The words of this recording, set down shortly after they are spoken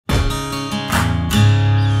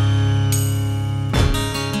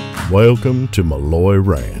Welcome to Molloy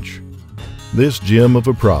Ranch. This gem of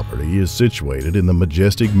a property is situated in the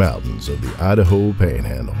majestic mountains of the Idaho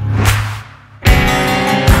Panhandle.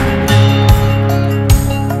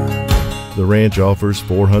 The ranch offers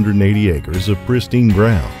 480 acres of pristine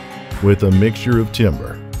ground with a mixture of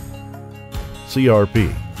timber,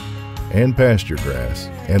 CRP, and pasture grass,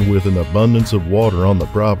 and with an abundance of water on the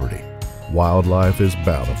property. Wildlife is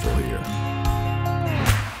bountiful here.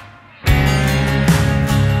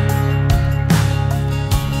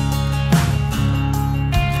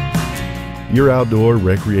 Your outdoor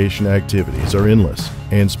recreation activities are endless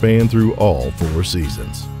and span through all 4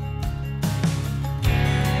 seasons.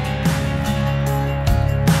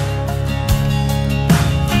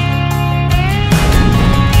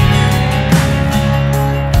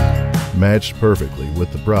 Matched perfectly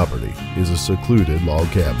with the property is a secluded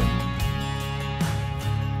log cabin.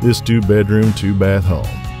 This 2-bedroom, 2-bath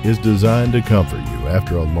home is designed to comfort you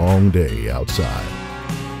after a long day outside.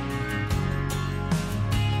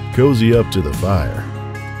 Cozy up to the fire.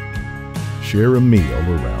 Share a meal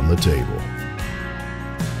around the table.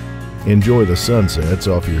 Enjoy the sunsets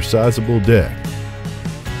off your sizable deck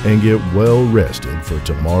and get well rested for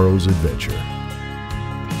tomorrow's adventure.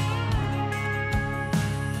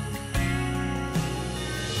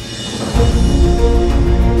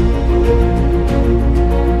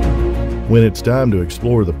 When it's time to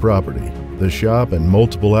explore the property, the shop and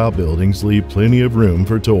multiple outbuildings leave plenty of room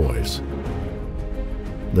for toys.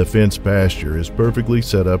 The fenced pasture is perfectly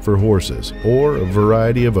set up for horses or a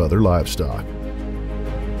variety of other livestock.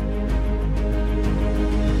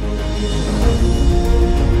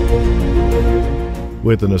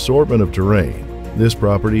 With an assortment of terrain, this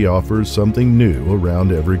property offers something new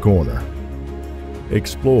around every corner.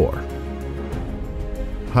 Explore,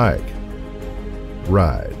 hike,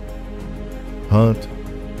 ride, hunt,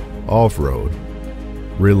 off-road,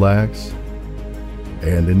 relax,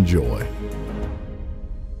 and enjoy.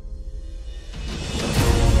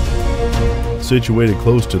 Situated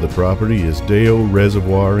close to the property is Dale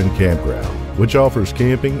Reservoir and Campground, which offers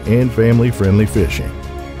camping and family-friendly fishing.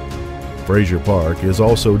 Frazier Park is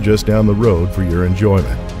also just down the road for your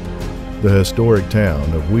enjoyment. The historic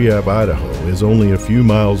town of Weab, Idaho is only a few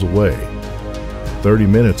miles away. 30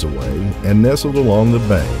 minutes away and nestled along the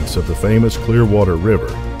banks of the famous Clearwater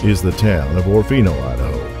River is the town of Orofino,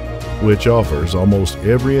 Idaho, which offers almost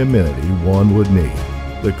every amenity one would need.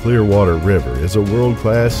 The Clearwater River is a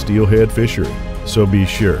world-class steelhead fishery, so be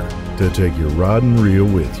sure to take your rod and reel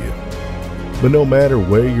with you. But no matter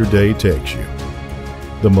where your day takes you,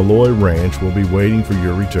 the Molloy Ranch will be waiting for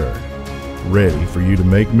your return, ready for you to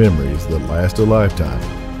make memories that last a lifetime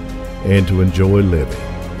and to enjoy living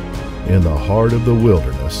in the heart of the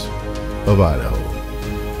wilderness of Idaho.